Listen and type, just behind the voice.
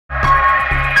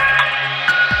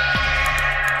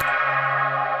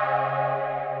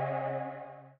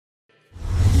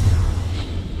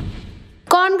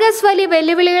കോൺഗ്രസ് വലിയ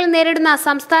വെല്ലുവിളികൾ നേരിടുന്ന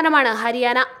സംസ്ഥാനമാണ്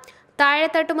ഹരിയാന.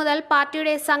 താഴെത്തട്ടു മുതൽ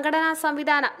പാർട്ടിയുടെ സംഘടനാ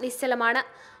സംവിധാനം നിശ്ചലമാണ്.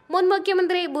 മുൻ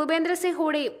മുഖ്യമന്ത്രി ഭൂപേന്ദ്ര സിംഗ്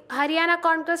ഹൂഡയും ഹരിയാന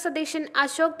കോൺഗ്രസ് അധ്യക്ഷൻ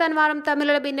അശോക് തൻവാറും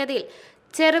തമ്മിലുള്ള ഭിന്നതയിൽ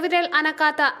ചെറുവിരൽ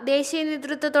അനക്കാത്ത ദേശീയ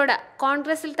നേതൃത്വത്തോട്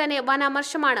കോൺഗ്രസിൽ തന്നെ വൻ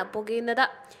അമർഷമാണ് പുകയുന്നത്.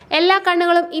 എല്ലാ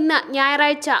കണ്ണുകളും ഇന്ന്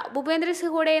ഞായറാഴ്ച ഭൂപേന്ദ്ര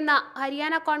സിംഗ് ഹൂഡ എന്ന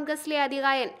ഹരിയാന കോൺഗ്രസിലെ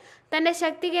അധികായൻ തന്റെ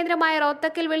ശക്തി കേന്ദ്രമായ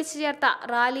റോത്തക്കിൽ വിളിച്ചു ചേർത്ത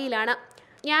റാലിയിലാണ്.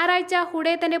 ഞായറാഴ്ച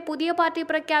ഹൂഡയെ തന്റെ പുതിയ പാർട്ടി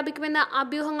പ്രഖ്യാപിക്കുമെന്ന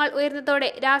അഭ്യൂഹങ്ങൾ ഉയർന്നതോടെ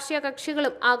രാഷ്ട്രീയ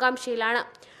കക്ഷികളും ആകാംക്ഷയിലാണ്.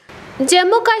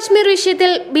 ജമ്മു കാശ്മീർ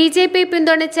വിഷയത്തിൽ BJP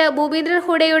പിന്തുണച്ച് ഭൂപേന്ദ്ര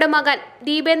ഹൂഡയുടെ മകൻ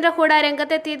ദീപേന്ദ്ര ഹൂഡ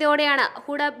രംഗത്തെത്തിയതോടെയാണ്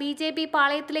ഹൂഡ BJP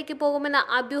പാളയത്തിലേക്ക് പോകുമെന്ന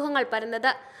അഭ്യൂഹങ്ങൾ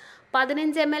പരന്നത്.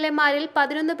 15 MLA-മാരിൽ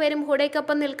 11 പേരും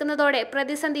ഹൂഡയ്ക്കൊപ്പം നിൽക്കുന്നതോടെ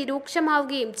പ്രതിസന്ധി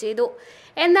രൂക്ഷമാവുകയും ചെയ്തു.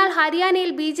 എന്നാൽ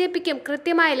ഹരിയാനയിൽ BJPക്കും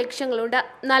കൃത്യമായ ലക്ഷ്യങ്ങളുണ്ട്.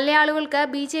 നല്ല ആളുകൾക്ക്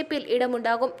BJPയിൽ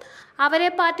ഇടമുണ്ടാകും. അവരെ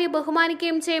പാർട്ടി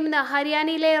ബഹുമാനിക്കുകയും ചെയ്യുമെന്ന്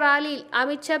ഹരിയാനയിലെ റാലിയിൽ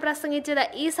അമിത്ഷാ പ്രസംഗിച്ചത്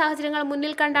ഈ സാഹചര്യങ്ങൾ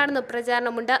മുന്നിൽ കണ്ടാണെന്നും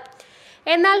പ്രചാരണമുണ്ട്.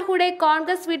 എന്നാൽ ഹൂഡയെ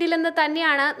കോൺഗ്രസ് വിടില്ലെന്ന്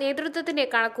തന്നെയാണ് നേതൃത്വത്തിന്റെ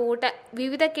കണക്കുകൂട്ട്.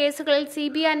 വിവിധ കേസുകളിൽ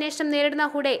CBI അന്വേഷണം നേരിടുന്ന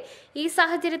ഹൂഡയെ ഈ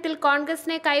സാഹചര്യത്തിൽ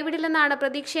കോൺഗ്രസിനെ കൈവിടില്ലെന്നാണ്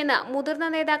പ്രതീക്ഷയെന്ന് മുതിർന്ന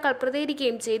നേതാക്കൾ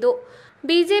പ്രതികരിക്കുകയും ചെയ്തു.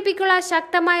 BJPക്കുള്ള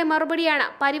ശക്തമായ മറുപടിയാണ്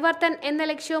പരിവർത്തൻ എന്ന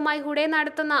ലക്ഷ്യവുമായി ഹൂഡയെ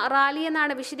നടത്തുന്ന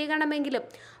റാലിയെന്നാണ് വിശദീകരണമെങ്കിലും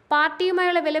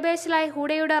പാർട്ടിയുമായുള്ള വിലപേശലായി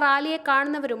ഹൂഡയുടെ റാലിയെ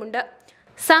കാണുന്നവരുമുണ്ട്.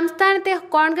 സംസ്ഥാനത്തെ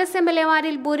കോൺഗ്രസ്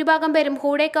MLA-മാരിൽ ഭൂരിഭാഗം പേരും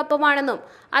ഹൂഡയ്ക്കൊപ്പമാണെന്നും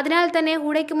അതിനാൽ തന്നെ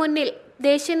ഹൂഡയ്ക്ക് മുന്നിൽ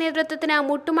ദേശീയ നേതൃത്വത്തിന്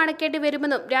മുട്ടുമടക്കേണ്ടി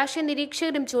വരുമെന്നും രാഷ്ട്രീയ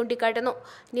നിരീക്ഷകരും ചൂണ്ടിക്കാട്ടുന്നു.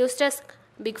 News desk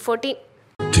big 14.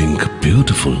 Think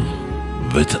beautiful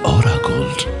with Aura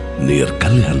Gold near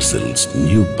Kalyan Silks,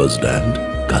 New Bus Stand,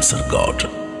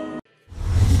 Kasaragod.